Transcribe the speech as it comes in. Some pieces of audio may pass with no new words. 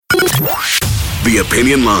The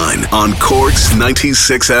Opinion Line on Cork's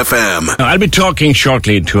 96 FM. Now, I'll be talking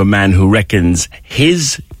shortly to a man who reckons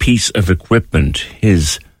his piece of equipment,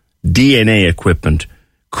 his DNA equipment,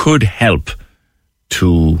 could help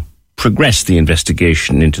to progress the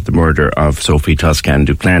investigation into the murder of Sophie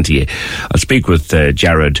Toscan-du-Clantier. I'll speak with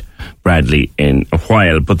Jared Bradley in a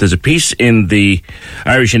while, but there's a piece in the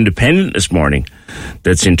Irish Independent this morning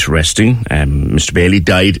that's interesting. Mr. Bailey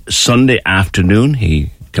died Sunday afternoon. He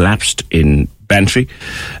collapsed in Bantry,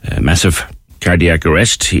 a massive cardiac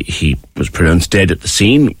arrest. He was pronounced dead at the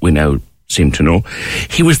scene, we now seem to know.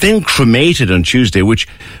 He was then cremated on Tuesday, which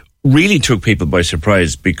really took people by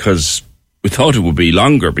surprise because we thought it would be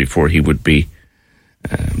longer before he would be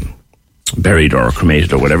buried or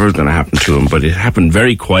cremated or whatever was going to happen to him, but it happened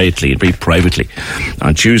very quietly and very privately.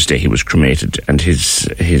 On Tuesday he was cremated, and his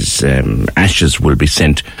ashes will be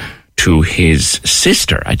sent to his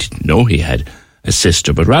sister. I didn't know he had a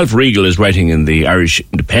sister, but Ralph Regal is writing in the Irish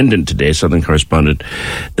Independent today, Southern correspondent,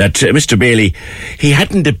 that Mr. Bailey, he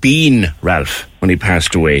hadn't a bean, Ralph, when he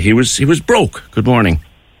passed away. He was broke. Good morning.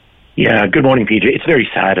 Yeah, good morning, Peter. It's very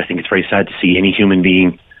sad. I think it's very sad to see any human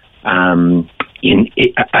being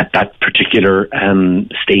at that particular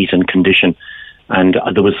state and condition. And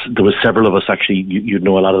there was several of us, actually. You'd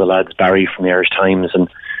know a lot of the lads, Barry from the Irish Times and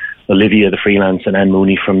Olivia, the freelance, and Anne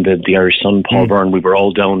Mooney from the Irish Sun, Paul Byrne. We were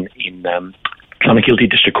all down in Clonakilty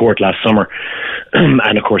District Court last summer.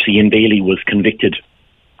 And of course, Ian Bailey was convicted,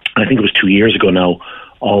 I think it was 2 years ago now,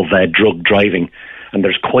 of drug driving. And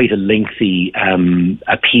there's quite a lengthy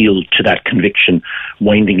appeal to that conviction,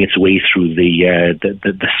 winding its way through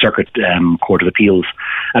the Circuit Court of Appeals.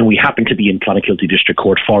 And we happened to be in Clonakilty District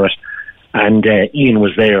Court for it. And Ian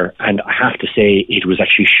was there, and I have to say it was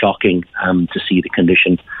actually shocking to see the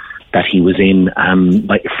condition that he was in.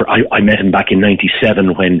 I met him back in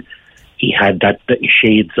 '97 when he had the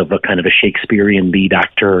shades of a kind of a Shakespearean lead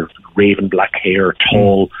actor, raven black hair,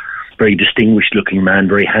 tall, very distinguished looking man,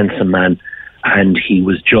 very handsome man. And he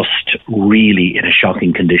was just really in a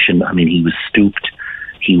shocking condition. I mean, he was stooped,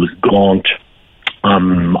 he was gaunt.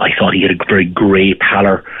 I thought he had a very grey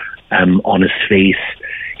pallor on his face.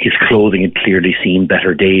 His clothing had clearly seen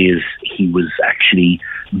better days. He was actually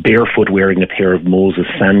barefoot, wearing a pair of Moses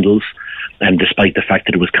sandals, and despite the fact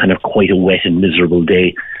that it was kind of quite a wet and miserable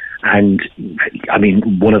day. And I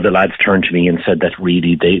mean, one of the lads turned to me and said that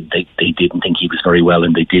really they didn't think he was very well,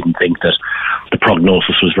 and they didn't think that the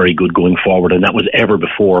prognosis was very good going forward. And that was ever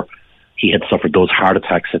before he had suffered those heart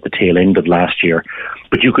attacks at the tail end of last year.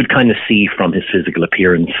 But you could kind of see from his physical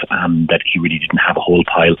appearance that he really didn't have a whole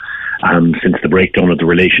pile since the breakdown of the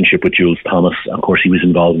relationship with Jules Thomas. Of course, he was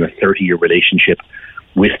involved in a 30-year relationship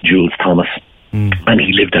with Jules Thomas, and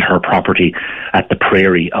he lived at her property at the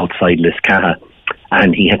Prairie outside Liscaha.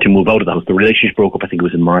 And he had to move out of the house. The relationship broke up, I think it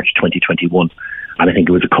was in March 2021. And I think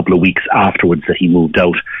it was a couple of weeks afterwards that he moved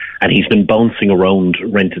out. And he's been bouncing around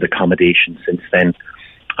rented accommodation since then.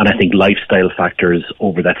 And I think lifestyle factors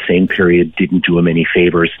over that same period didn't do him any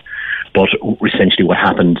favours. But essentially what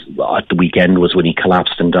happened at the weekend was when he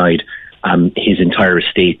collapsed and died, his entire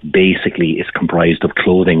estate basically is comprised of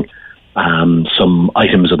clothing, some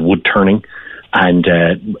items of wood turning, and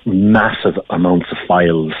massive amounts of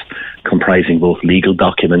files comprising both legal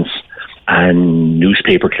documents and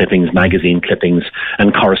newspaper clippings, magazine clippings,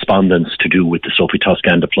 and correspondence to do with the Sophie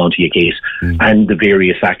Toscan-du-Clantier case and the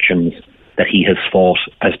various actions that he has fought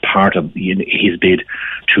as part of his bid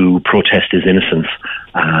to protest his innocence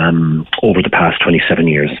over the past 27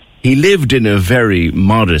 years. He lived in a very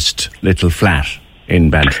modest little flat in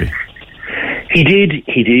Bantry. He did.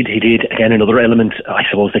 Again, another element, I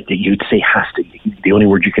suppose, that you'd say has to, the only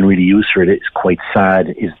word you can really use for it is quite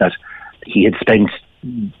sad, is that he had spent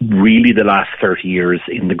really the last 30 years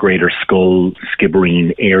in the greater Skull,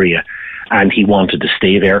 Skibbereen area, and he wanted to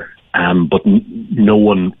stay there. But no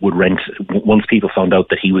one would rent. Once people found out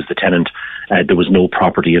that he was the tenant, there was no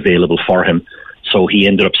property available for him. So he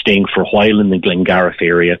ended up staying for a while in the Glengariff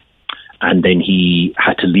area, and then he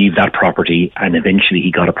had to leave that property, and eventually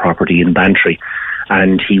he got a property in Bantry.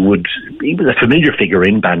 And he was a familiar figure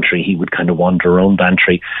in Bantry. He would kind of wander around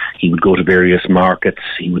Bantry. He would go to various markets.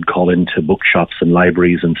 He would call into bookshops and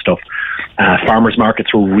libraries and stuff. Farmers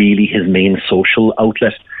markets were really his main social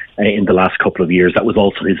outlet in the last couple of years. That was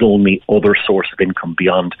also his only other source of income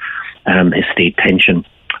beyond his state pension.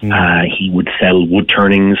 He would sell wood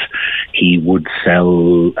turnings. He would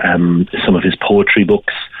sell some of his poetry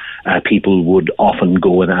books. People would often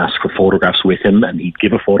go and ask for photographs with him, and he'd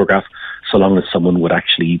give a photograph so long as someone would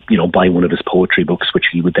actually, buy one of his poetry books, which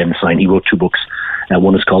he would then sign. He wrote 2 books.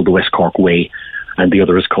 One is called The West Cork Way, and the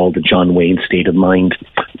other is called The John Wayne State of Mind.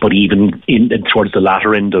 But even towards the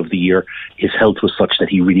latter end of the year, his health was such that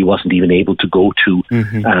he really wasn't even able to go to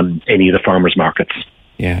any of the farmers' markets.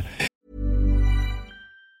 Yeah.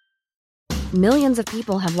 Millions of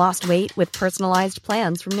people have lost weight with personalized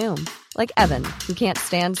plans from Noom. Like Evan, who can't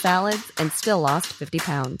stand salads and still lost 50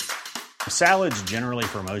 pounds. Salads generally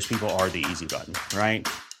for most people are the easy button, right?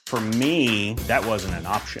 For me, that wasn't an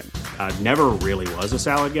option. I never really was a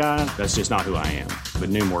salad guy. That's just not who I am. But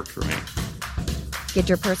Noom worked for me. Get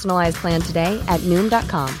your personalized plan today at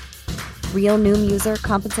Noom.com. Real Noom user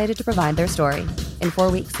compensated to provide their story. In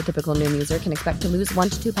 4 weeks, the typical Noom user can expect to lose 1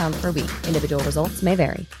 to 2 pounds per week. Individual results may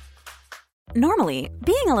vary. Normally,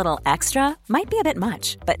 being a little extra might be a bit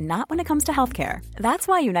much, but not when it comes to healthcare. That's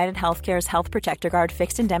why United Healthcare's Health Protector Guard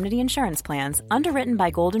fixed indemnity insurance plans, underwritten by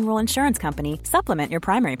Golden Rule Insurance Company, supplement your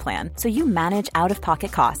primary plan so you manage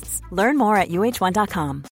out-of-pocket costs. Learn more at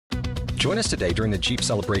UH1.com. Join us today during the Jeep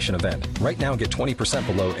Celebration event. Right now, get 20%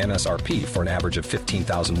 below MSRP for an average of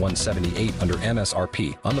 $15,178 under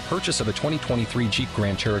MSRP on the purchase of a 2023 Jeep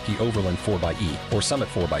Grand Cherokee Overland 4xE or Summit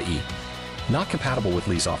 4xE. Not compatible with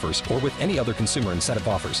lease offers or with any other consumer incentive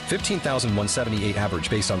offers. $15,178 average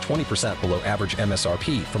based on 20% below average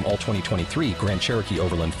MSRP from all 2023 Grand Cherokee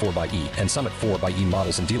Overland 4xE and Summit 4xE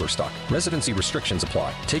models in dealer stock. Residency restrictions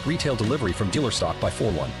apply. Take retail delivery from dealer stock by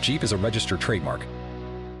 4/1. Jeep is a registered trademark.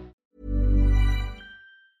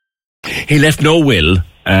 He left no will.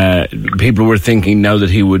 People were thinking now that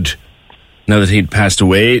he'd passed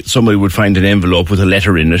away, somebody would find an envelope with a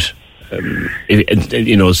letter in it.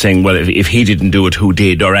 Saying, well, if he didn't do it, who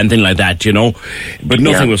did, or anything like that, but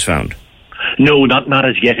nothing was found. No, not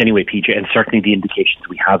as yet anyway, PJ, and certainly the indications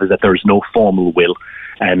we have is that there is no formal will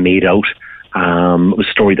made out. It was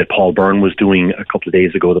a story that Paul Byrne was doing a couple of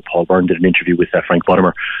days ago, that Paul Byrne did an interview with Frank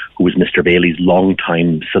Buttimer, who was Mr. Bailey's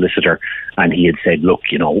longtime solicitor, and he had said, look,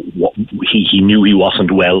 he knew he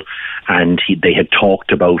wasn't well, and they had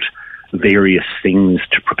talked about various things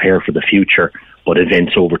to prepare for the future, but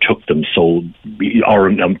events overtook them. So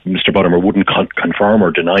Mr. Buttimer wouldn't confirm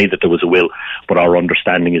or deny that there was a will, but our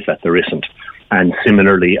understanding is that there isn't. And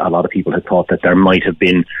similarly, a lot of people had thought that there might have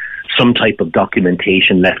been some type of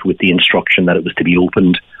documentation left with the instruction that it was to be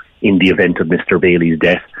opened in the event of Mr. Bailey's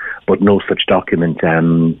death, but no such document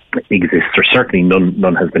exists, or certainly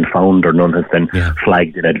none has been found, or none has been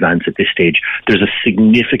flagged in advance at this stage. There's a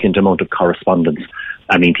significant amount of correspondence.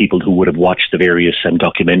 I mean, people who would have watched the various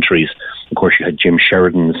documentaries. Of course, you had Jim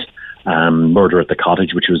Sheridan's Murder at the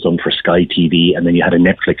Cottage, which was done for Sky TV, and then you had a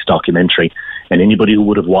Netflix documentary. And anybody who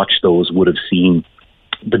would have watched those would have seen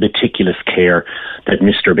the meticulous care that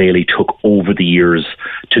Mr. Bailey took over the years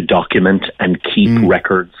to document and keep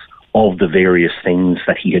records of the various things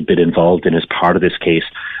that he had been involved in as part of this case.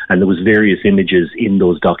 And there was various images in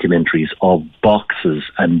those documentaries of boxes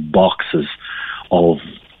and boxes of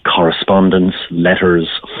correspondence, letters,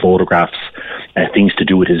 photographs, things to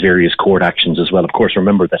do with his various court actions as well. Of course,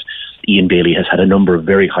 remember that Ian Bailey has had a number of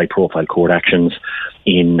very high-profile court actions.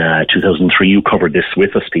 In 2003, you covered this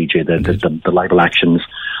with us, PJ, the libel actions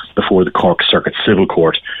before the Cork Circuit Civil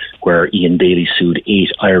Court, where Ian Bailey sued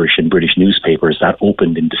 8 Irish and British newspapers. That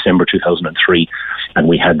opened in December 2003, and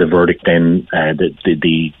we had the verdict then.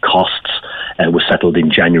 The costs was settled in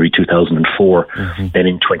January 2004. Then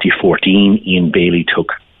in 2014, Ian Bailey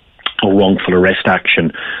took a wrongful arrest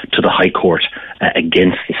action to the High Court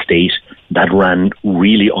against the state. That ran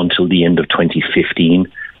really until the end of 2015.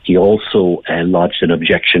 He also lodged an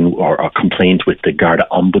objection or a complaint with the Garda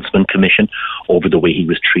Ombudsman Commission over the way he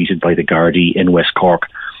was treated by the Gardaí in West Cork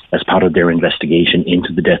as part of their investigation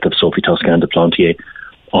into the death of Sophie Toscan de Plantier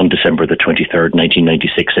on December the 23rd,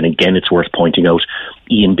 1996. And again, it's worth pointing out,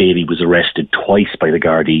 Ian Bailey was arrested twice by the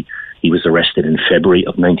Gardaí. He was arrested in February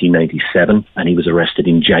of 1997 and he was arrested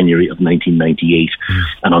in January of 1998.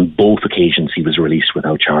 And on both occasions, he was released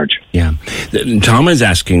without charge. Yeah. Tom is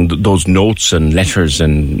asking those notes and letters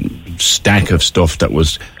and stack of stuff that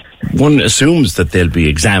was... One assumes that they'll be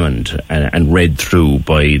examined and read through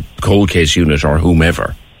by cold case unit or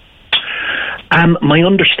whomever. My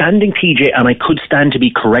understanding, PJ, and I could stand to be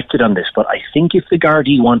corrected on this, but I think if the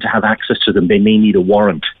Gardaí want to have access to them, they may need a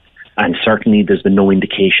warrant. And certainly there's been no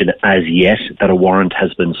indication as yet that a warrant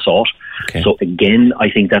has been sought. Okay. So again, I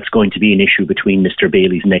think that's going to be an issue between Mr.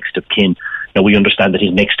 Bailey's next of kin. Now, we understand that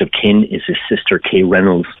his next of kin is his sister, Kay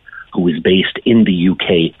Reynolds, who is based in the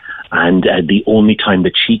UK. And the only time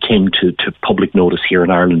that she came to public notice here in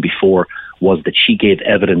Ireland before was that she gave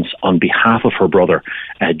evidence on behalf of her brother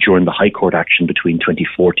during the High Court action between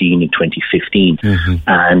 2014 and 2015.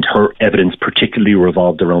 And her evidence particularly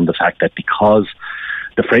revolved around the fact that because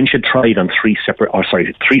The French had tried on three separate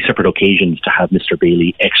occasions to have Mr.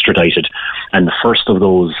 Bailey extradited, and the first of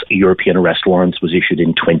those European arrest warrants was issued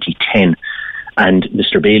in 2010. And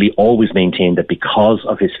Mr. Bailey always maintained that because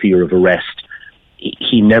of his fear of arrest,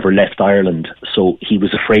 he never left Ireland. So he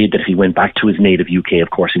was afraid that if he went back to his native UK,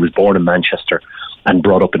 of course, he was born in Manchester and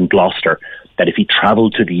brought up in Gloucester, that if he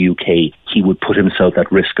travelled to the UK, he would put himself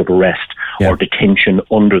at risk of arrest or detention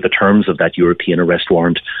under the terms of that European arrest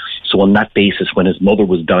warrant. So on that basis, when his mother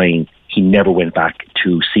was dying, he never went back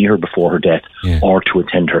to see her before her death or to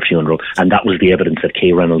attend her funeral. And that was the evidence that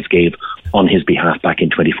Kay Reynolds gave on his behalf back in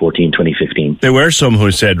 2014, 2015. There were some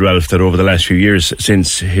who said, Ralph, that over the last few years,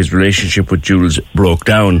 since his relationship with Jules broke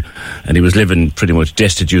down and he was living pretty much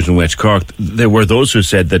destitute in West Cork, there were those who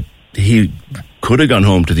said that he could have gone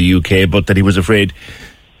home to the UK, but that he was afraid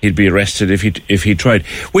he'd be arrested if he tried.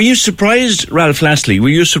 Were you surprised, Ralph, lastly, were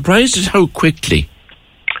you surprised at how quickly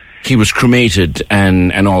he was cremated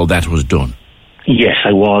and all that was done? Yes,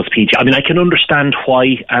 I was, PJ. I mean, I can understand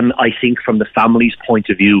why, and I think from the family's point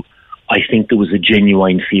of view, I think there was a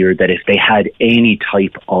genuine fear that if they had any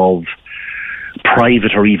type of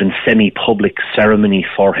private or even semi-public ceremony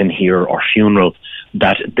for him here or funeral,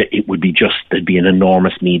 that it would be there'd be an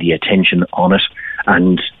enormous media attention on it.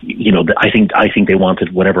 And, you know, I think they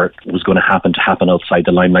wanted whatever was going to happen outside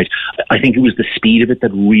the limelight. I think it was the speed of it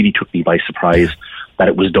that really took me by surprise, that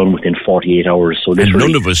it was done within 48 hours. So and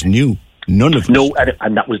none of us knew. None of us. No,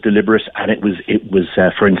 and that was deliberate. And it was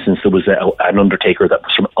for instance, there was an undertaker that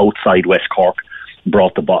was from outside West Cork,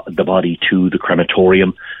 brought the body to the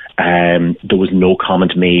crematorium. There was no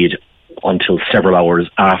comment made until several hours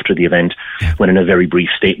after the event, when in a very brief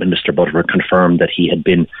statement, Mr. Butler confirmed that he had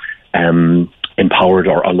been empowered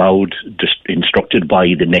or allowed, instructed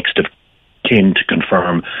by the next of kin to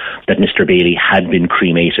confirm that Mr. Bailey had been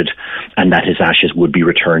cremated and that his ashes would be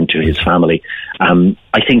returned to his family.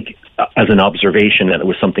 I think, as an observation, and it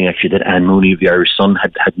was something actually that Anne Mooney of the Irish Sun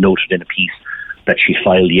had noted in a piece that she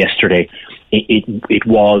filed yesterday, it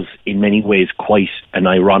was in many ways quite an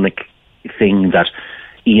ironic thing that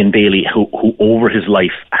Ian Bailey, who over his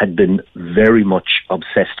life had been very much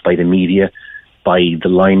obsessed by the media, by the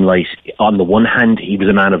limelight. On the one hand, he was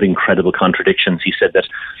a man of incredible contradictions. He said that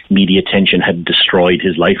media attention had destroyed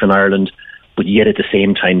his life in Ireland, but yet at the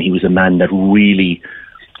same time, he was a man that really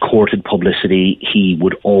courted publicity. He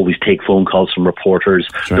would always take phone calls from reporters.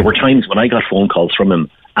 Right. There were times when I got phone calls from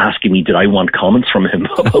him asking me, did I want comments from him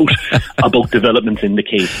about developments in the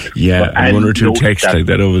case. Yeah, and one or two texts like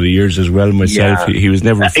that over the years as well myself. Yeah. He was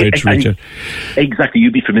never afraid to reach out. Exactly,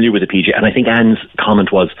 you'd be familiar with it, PJ. And I think Anne's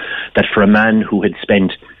comment was that for a man who had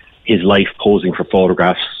spent his life posing for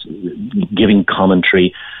photographs, giving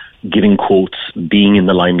commentary, giving quotes, being in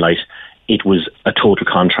the limelight, it was a total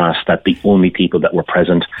contrast that the only people that were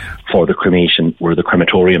present for the cremation were the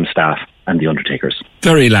crematorium staff and the undertakers.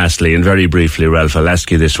 Very lastly and very briefly, Ralph, I'll ask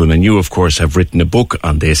you this one, and you of course have written a book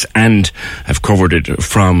on this and have covered it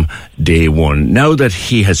from day one. Now that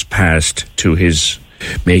he has passed to his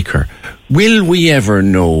maker, will we ever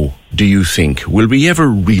know, do you think, will we ever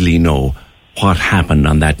really know what happened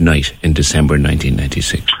on that night in December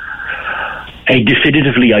 1996?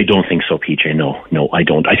 Definitively, I don't think so, PJ. No, I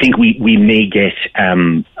don't. I think we may get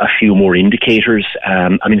a few more indicators.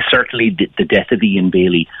 I mean, certainly the death of Ian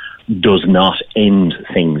Bailey does not end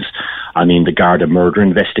things. I mean, the Garda murder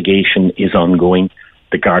investigation is ongoing.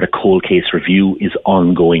 The Garda cold case review is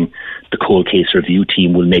ongoing. The cold case review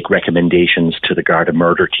team will make recommendations to the Garda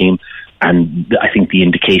murder team. And I think the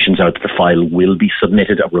indications are that the file will be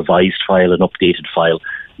submitted, a revised file, an updated file,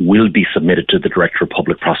 will be submitted to the Director of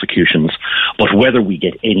Public Prosecutions. But whether we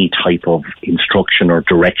get any type of instruction or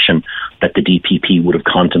direction that the DPP would have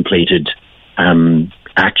contemplated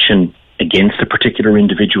action against a particular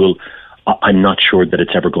individual, I'm not sure that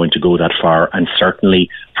it's ever going to go that far. And certainly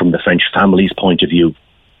from the French family's point of view,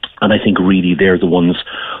 and I think really they're the ones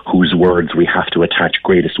whose words we have to attach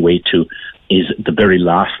greatest weight to, is the very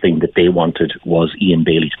last thing that they wanted was Ian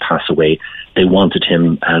Bailey to pass away. They wanted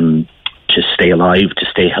him to stay alive, to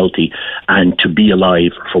stay healthy, and to be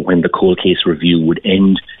alive for when the cold case review would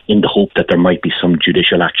end, in the hope that there might be some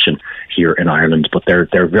judicial action here in Ireland. But they're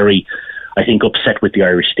very, I think, upset with the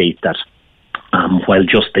Irish state that while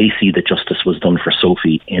they see that justice was done for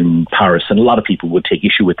Sophie in Paris, and a lot of people would take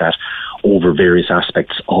issue with that over various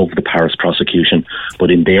aspects of the Paris prosecution, but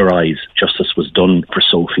in their eyes, justice was done for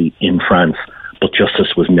Sophie in France, but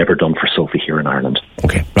justice was never done for Sophie here in Ireland.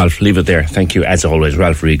 OK, Ralph, leave it there. Thank you, as always.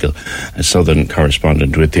 Ralph Riegel, a Southern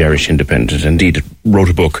correspondent with the Irish Independent, indeed wrote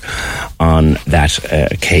a book on that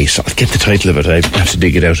case. I'll get the title of it. I have to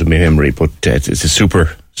dig it out of my memory, but it's a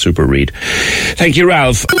super Super read. Thank you,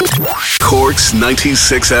 Ralph. Cork's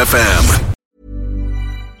 96 FM.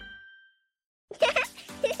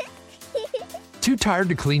 Too tired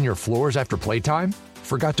to clean your floors after playtime?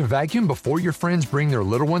 Forgot to vacuum before your friends bring their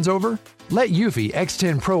little ones over? Let Eufy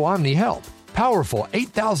X10 Pro Omni help. Powerful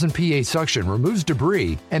 8,000 PA suction removes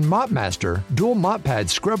debris, and MopMaster dual mop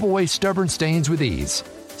pads scrub away stubborn stains with ease.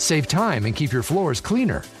 Save time and keep your floors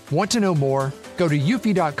cleaner. Want to know more? Go to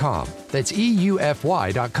eufy.com, that's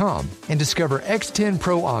EUFY.com, and discover X10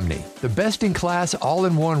 Pro Omni, the best-in-class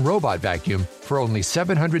all-in-one robot vacuum for only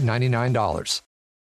 $799.